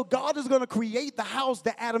 So God is going to create the house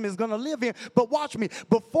that Adam is going to live in. But watch me.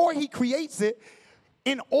 Before he creates it,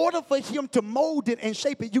 in order for him to mold it and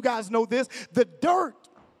shape it, you guys know this, the dirt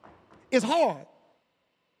is hard,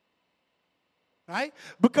 right?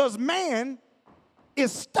 Because man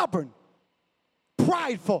is stubborn,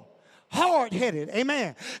 prideful, hard-headed,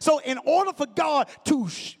 amen. So in order for God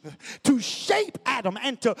to shape Adam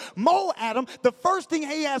and to mold Adam, the first thing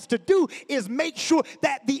he has to do is make sure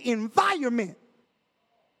that the environment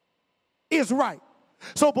is right.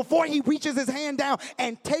 So before he reaches his hand down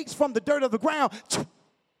and takes from the dirt of the ground,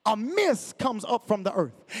 a mist comes up from the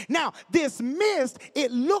earth. Now, this mist,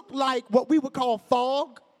 it looked like what we would call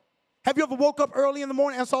fog. Have you ever woke up early in the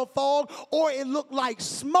morning and saw fog? Or it looked like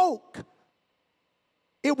smoke.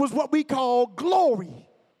 It was what we call glory.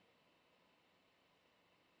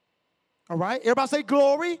 All right? Everybody say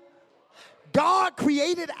glory. God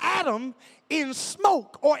created Adam in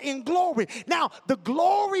smoke or in glory. Now, the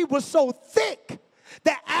glory was so thick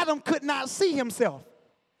that Adam could not see himself.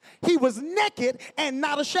 He was naked and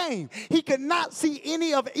not ashamed. He could not see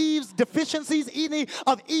any of Eve's deficiencies, any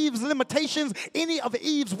of Eve's limitations, any of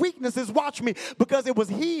Eve's weaknesses. Watch me, because it was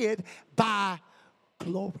hid by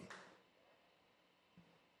glory.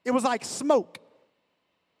 It was like smoke.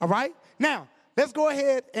 All right? Now, let's go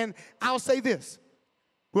ahead and I'll say this.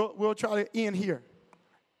 We'll try to end here.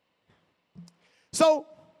 So,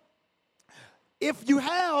 if you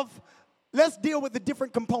have, let's deal with the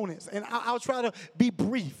different components, and I'll try to be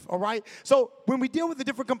brief, all right? So when we deal with the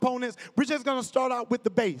different components, we're just going to start out with the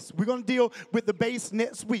base. We're going to deal with the base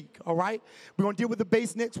next week, all right? We're going to deal with the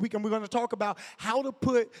base next week, and we're going to talk about how to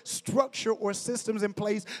put structure or systems in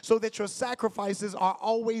place so that your sacrifices are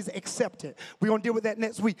always accepted. We're going to deal with that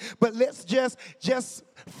next week. But let's just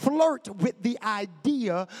flirt with the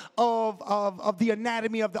idea of the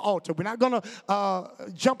anatomy of the altar. We're not going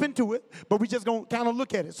to jump into it, but we're just going to kind of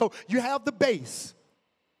look at it. So you have the base,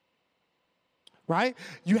 right?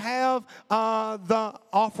 You have the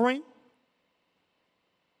offering.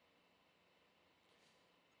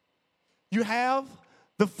 You have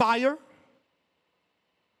the fire.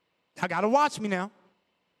 I got to watch me now.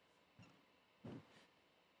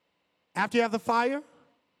 After you have the fire,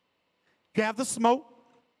 you have the smoke.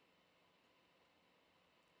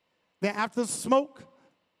 Then after the smoke,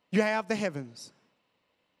 you have the heavens.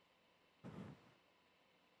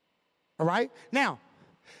 All right? Now,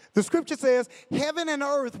 the scripture says, heaven and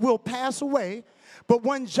earth will pass away, but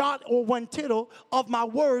one jot or one tittle of my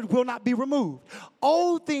word will not be removed.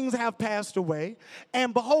 Old things have passed away,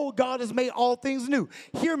 and behold, God has made all things new.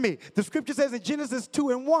 Hear me. The scripture says in Genesis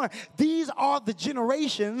 2:1, these are the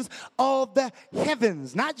generations of the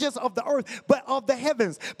heavens, not just of the earth, but of the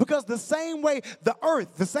heavens. Because the same way the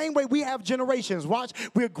earth, the same way we have generations, watch,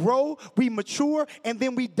 we grow, we mature, and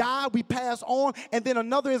then we die, we pass on, and then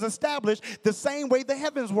another is established, the same way the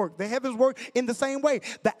heavens work. The heavens work in the same way.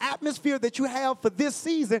 The atmosphere that you have for this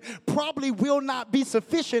season probably will not be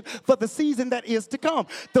sufficient for the season that is to come.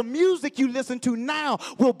 The music you listen to now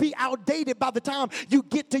will be outdated by the time you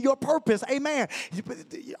get to your purpose. Amen.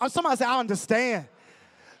 Somebody say, I understand.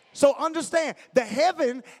 So understand, the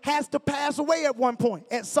heaven has to pass away at one point,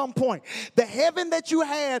 at some point. The heaven that you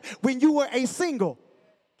had when you were a single,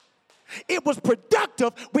 it was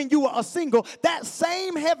productive when you were a single. That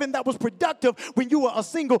same heaven that was productive when you were a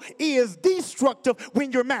single is destructive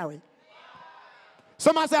when you're married.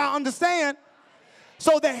 Somebody say, I understand.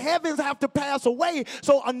 So the heavens have to pass away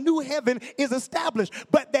so a new heaven is established.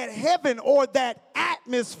 But that heaven or that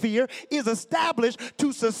atmosphere is established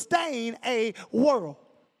to sustain a world.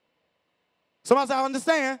 Somebody say, I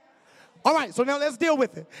understand. All right, so now let's deal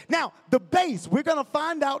with it. Now, the base, we're going to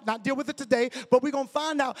find out, not deal with it today, but we're going to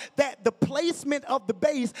find out that the placement of the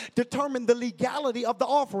base determined the legality of the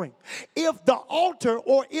offering. If the altar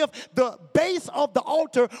or if the base of the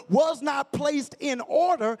altar was not placed in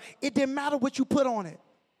order, it didn't matter what you put on it.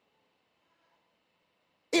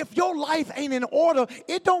 If your life ain't in order,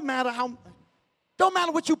 it don't matter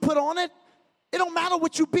what you put on it. It don't matter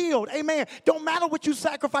what you build. Amen. Don't matter what you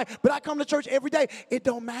sacrifice. But I come to church every day. It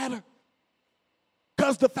don't matter.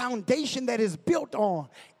 Because the foundation that is built on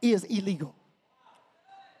is illegal.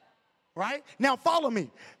 Right? Now follow me.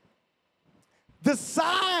 The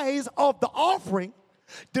size of the offering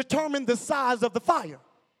determined the size of the fire.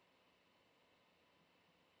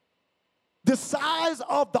 The size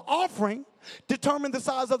of the offering determined the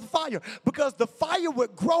size of the fire, because the fire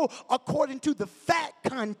would grow according to the fat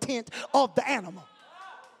content of the animal.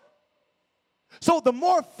 So the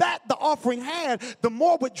more fat the offering had, the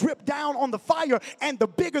more would drip down on the fire, and the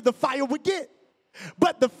bigger the fire would get.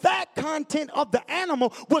 But the fat content of the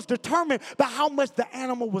animal was determined by how much the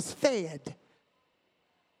animal was fed.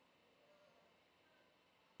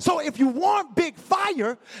 So if you want big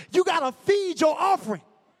fire, you got to feed your offering.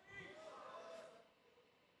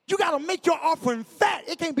 You got to make your offering fat.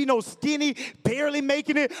 It can't be no skinny, barely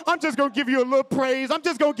making it. I'm just going to give you a little praise. I'm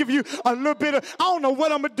just going to give you a little bit of, I don't know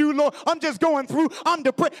what I'm going to do, Lord. I'm just going through. I'm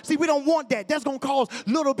depressed. See, we don't want that. That's going to cause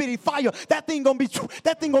little bitty fire. That thing going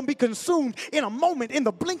to be consumed in a moment, in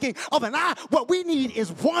the blinking of an eye. What we need is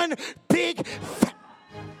one big fat.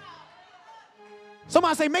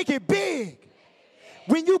 Somebody say, make it big.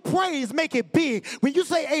 When you praise, make it big. When you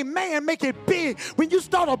say amen, make it big. When you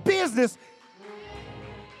start a business,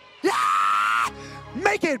 yeah!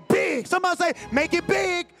 Make it big. Somebody say, make it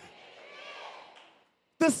big.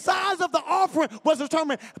 The size of the offering was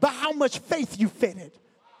determined by how much faith you fed it.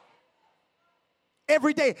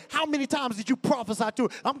 every day. How many times did you prophesy to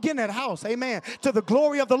it? I'm getting that house, amen, to the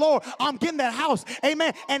glory of the Lord. I'm getting that house,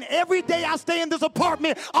 amen. And every day I stay in this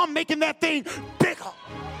apartment, I'm making that thing bigger.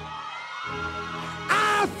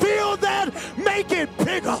 I feel that, make it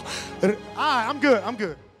bigger. All right, I'm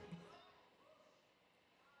good.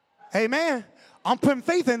 Amen. I'm putting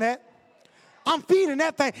faith in that. I'm feeding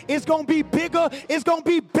that thing. It's going to be bigger. It's going to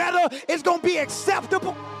be better. It's going to be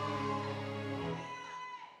acceptable.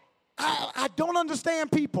 I don't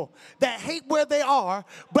understand people that hate where they are,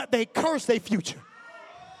 but they curse their future.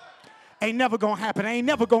 Ain't never going to happen. I ain't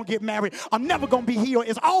never going to get married. I'm never going to be healed.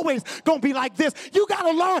 It's always going to be like this. You got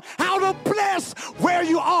to learn how to bless where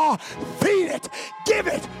you are. Feed it. Give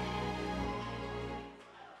it.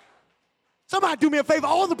 Somebody do me a favor.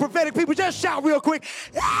 All the prophetic people, just shout real quick.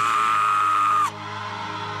 Ah!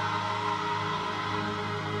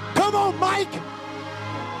 Come on, Mike.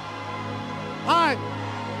 All right.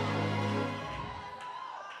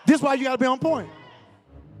 This is why you got to be on point.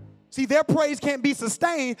 See, their praise can't be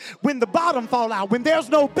sustained when the bottom fall out. When there's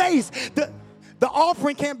no base, the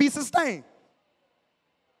offering can't be sustained.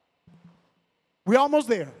 We're almost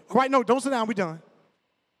there. All right, no, don't sit down. We're done.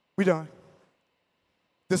 We're done.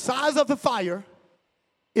 The size of the fire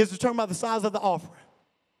is determined by the size of the offering.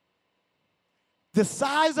 The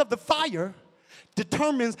size of the fire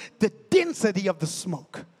determines the density of the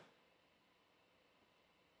smoke.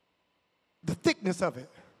 The thickness of it.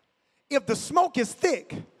 If the smoke is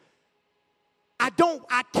thick, I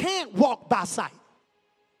can't walk by sight.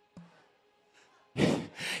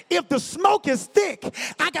 If the smoke is thick,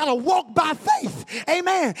 I gotta walk by faith.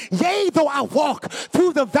 Amen. Yea, though I walk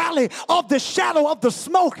through the valley of the shadow of the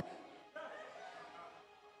smoke.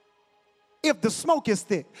 If the smoke is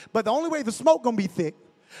thick, but the only way the smoke gonna be thick,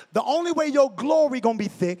 the only way your glory gonna be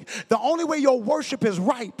thick, the only way your worship is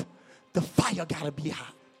ripe, the fire gotta be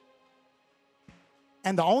hot.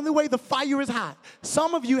 And the only way the fire is hot,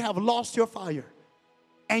 some of you have lost your fire,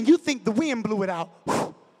 and you think the wind blew it out.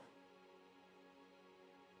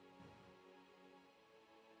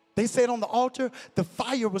 They said on the altar, the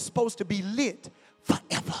fire was supposed to be lit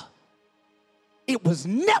forever. It was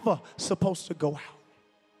never supposed to go out.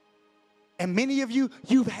 And many of you,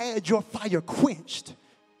 you've had your fire quenched,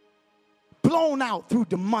 blown out through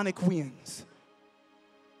demonic winds,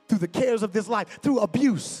 through the cares of this life, through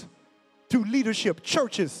abuse, through leadership,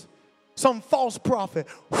 churches, some false prophet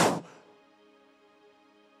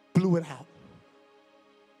blew it out.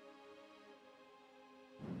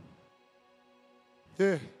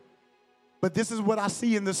 Yeah. But this is what I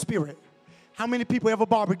see in the spirit. How many people have a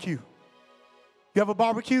barbecue? You have a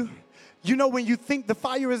barbecue? You know when you think the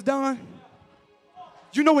fire is done?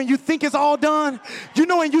 You know when you think it's all done? You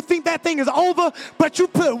know when you think that thing is over, but you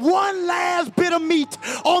put one last bit of meat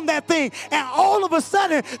on that thing, and all of a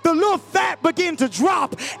sudden, the little fat begin to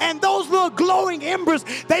drop, and those little glowing embers,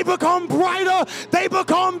 they become brighter, they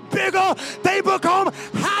become bigger, they become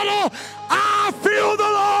hotter. I feel the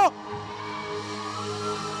Lord.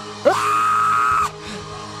 Ah!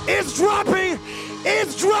 It's dropping,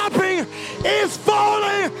 it's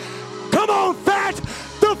falling. Come on, fat,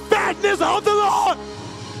 the fatness of the Lord,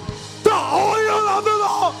 the oil of the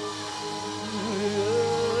Lord.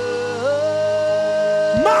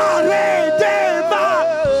 Mare deva.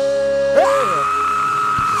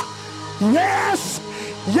 Yes,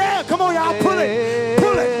 yeah, come on, y'all, pull it,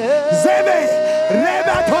 Zebe,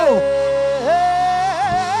 rebato.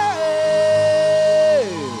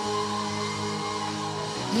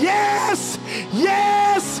 Yes,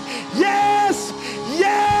 yes, yes,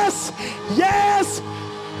 yes, yes.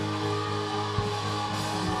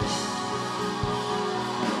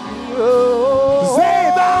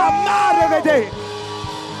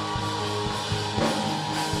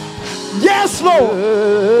 Yes, Lord.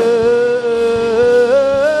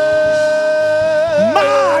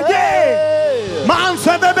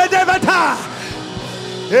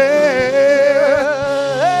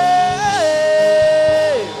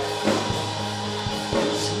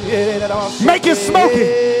 Make it smoky.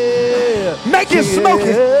 Make it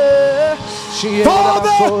smoky. Father,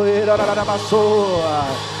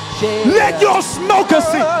 let your smoker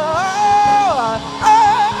sing.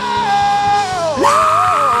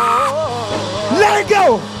 Let it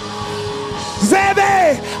go.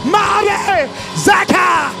 Zebe, Mare,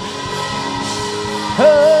 Zaka.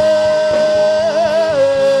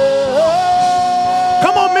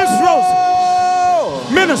 Come on, Miss Rose.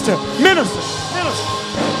 Minister.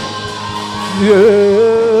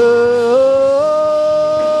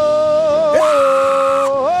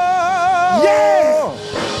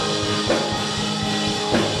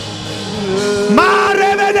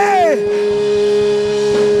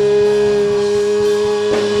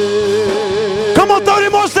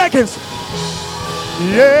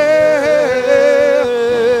 Yeah.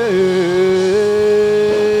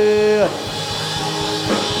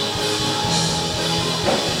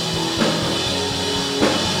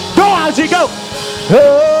 Go, Algie, go.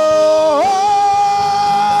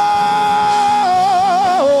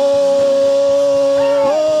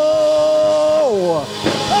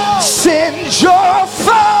 Send your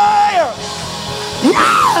fire.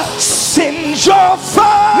 Send your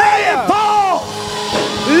fire. Let it fall.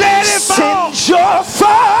 Let it fall. Send your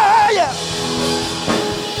fire.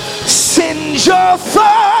 Send your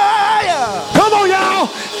fire. Come on, y'all.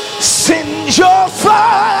 Send your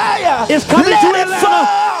fire. It's coming to Atlanta.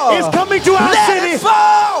 It's coming to our city. Let it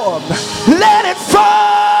fall. Let it fall.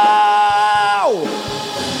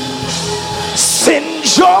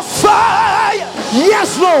 Send your fire.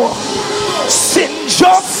 Yes, Lord. Send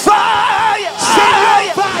your fire. Send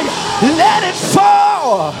your fire. Let it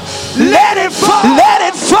fall. Let it fall. Let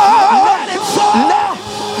it fall. Let it fall.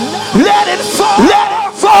 Let it fall. Let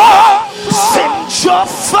it fall. Send your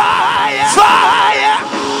fire. Fire.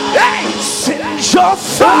 Hey. Send your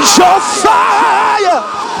fire.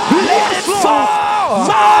 Let it fall.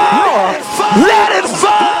 Let it fall. Let it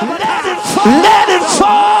fall. Let it fall. Let it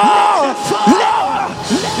fall.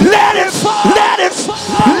 Let it fall. Let it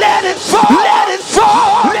fall. Let it fall. Let it fall. Let it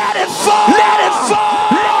fall. Let it fall. Let it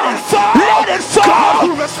fall. Let it fall.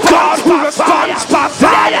 God who responds by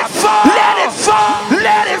fire. Let it fall. Let it fall.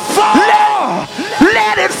 Let it fall.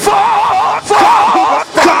 Let it fall.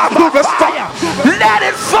 God who responds. Let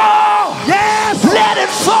it fall. Yes. Let it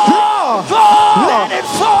fall. Let it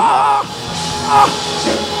fall.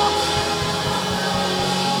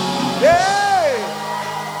 Yeah.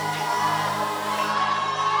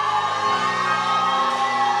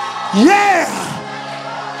 Yeah.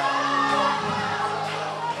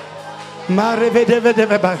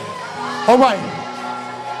 All right.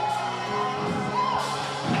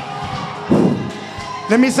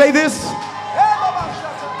 Let me say this.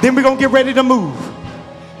 Then we're going to get ready to move.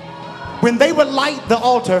 When they would light the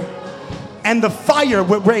altar and the fire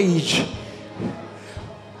would rage,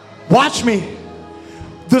 watch me.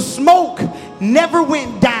 The smoke never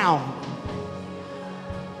went down.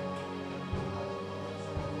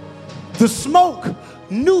 The smoke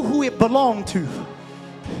knew who it belonged to.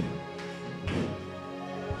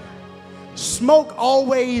 Smoke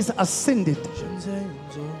always ascended.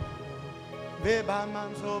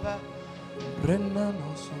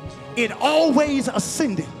 It always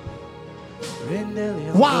ascended.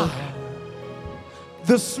 Why?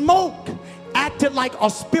 The smoke acted like a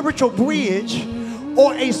spiritual bridge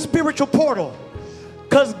or a spiritual portal,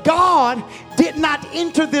 because God did not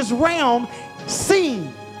enter this realm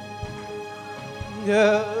seen.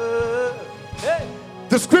 The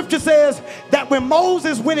scripture says that when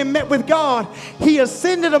Moses went and met with God, he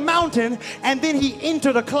ascended a mountain and then he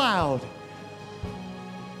entered a cloud.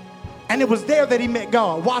 And it was there that he met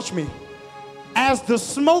God. Watch me. As the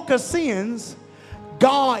smoke ascends,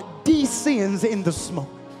 God descends in the smoke.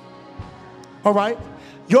 All right?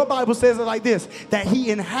 Your Bible says it like this, that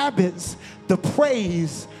he inhabits the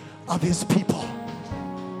praise of his people.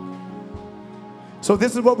 So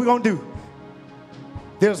this is what we're going to do.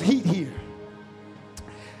 There's heat here.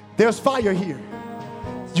 There's fire here.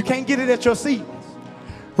 You can't get it at your seat.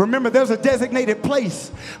 Remember, there's a designated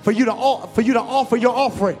place for you to offer your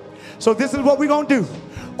offering. So this is what we're going to do.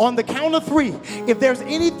 On the count of 3, if there's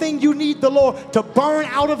anything you need the Lord to burn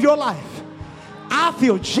out of your life, I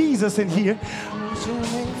feel Jesus in here.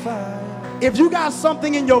 If you got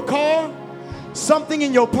something in your car, something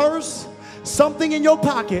in your purse, something in your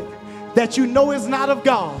pocket that you know is not of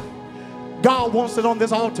God, God wants it on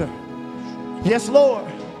this altar. Yes, Lord.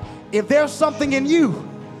 If there's something in you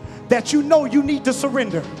that you know you need to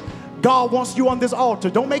surrender, God wants you on this altar.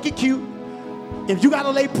 Don't make it cute. If you got to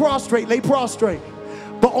lay prostrate, lay prostrate.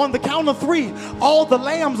 But on the count of 3, all the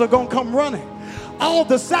lambs are going to come running. All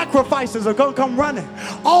the sacrifices are going to come running.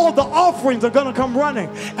 All the offerings are going to come running.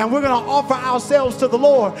 And we're going to offer ourselves to the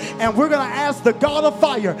Lord. And we're going to ask the God of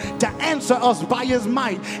fire to answer us by his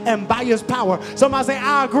might and by his power. Somebody say,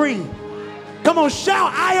 I agree. Come on,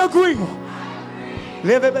 shout, I agree.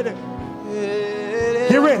 Live it.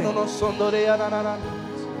 Get ready.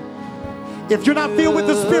 If you're not filled with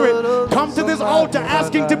the Spirit, come to this altar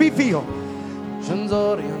asking to be filled.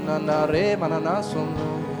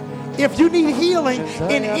 If you need healing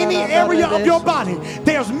in any area of your body,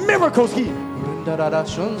 there's miracles here.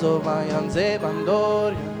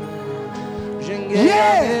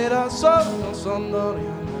 Yeah.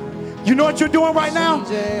 You know what you're doing right now?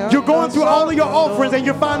 You're going through all of your offerings and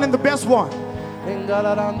you're finding the best one.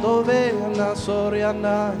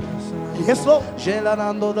 Yes, Lord.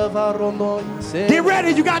 Get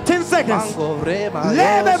ready. You got 10 seconds. Here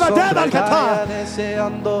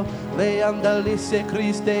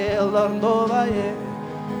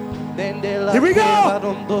we go.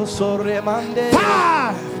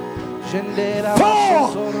 5,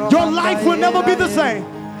 4. Your life will never be the same.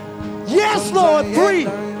 Yes, Lord. 3,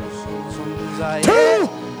 2.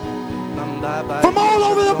 From all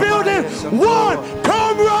over the building. 1.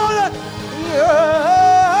 Come rolling.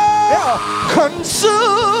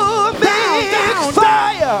 Consuming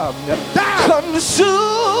fire. Consuming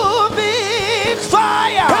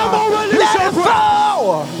fire. Come on, let it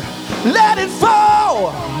fall. Let it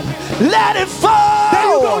fall. Let it fall.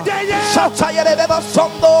 There you go, Daniel.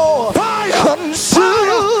 Fire.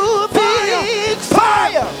 Consuming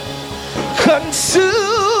fire. Consuming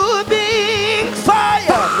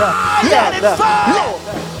fire. Let it fall.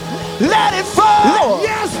 Let it fall.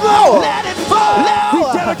 Yes, Lord. Let it fall. We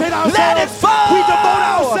dedicate ourselves. Let it fall. We devote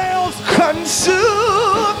ourselves. Consuming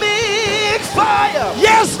fire.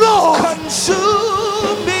 Yes, Lord. Consuming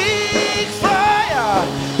fire.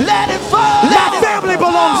 Let it fall. My family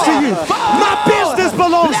belongs to you. My business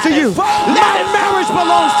belongs to you. My marriage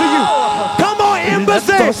belongs to you. Come on,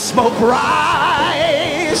 embassy. Let the smoke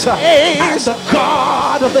rise. And the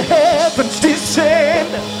God of the heavens descend.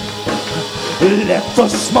 Let the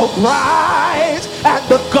smoke rise and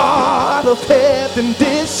the God of heaven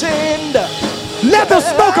descend. Let the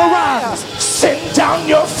smoke arise. Send down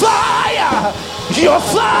your fire. Your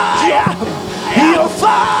fire. Your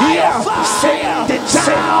fire. Send it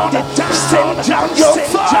down. Send down your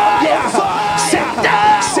fire. Send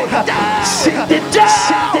down. Send it down. Send it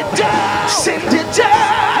down. Send it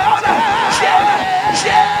down.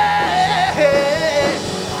 Yeah.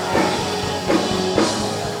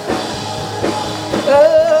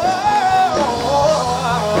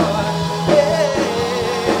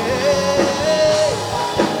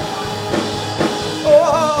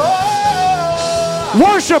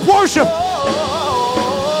 Worship, worship.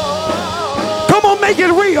 Come on, make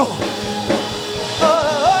it real.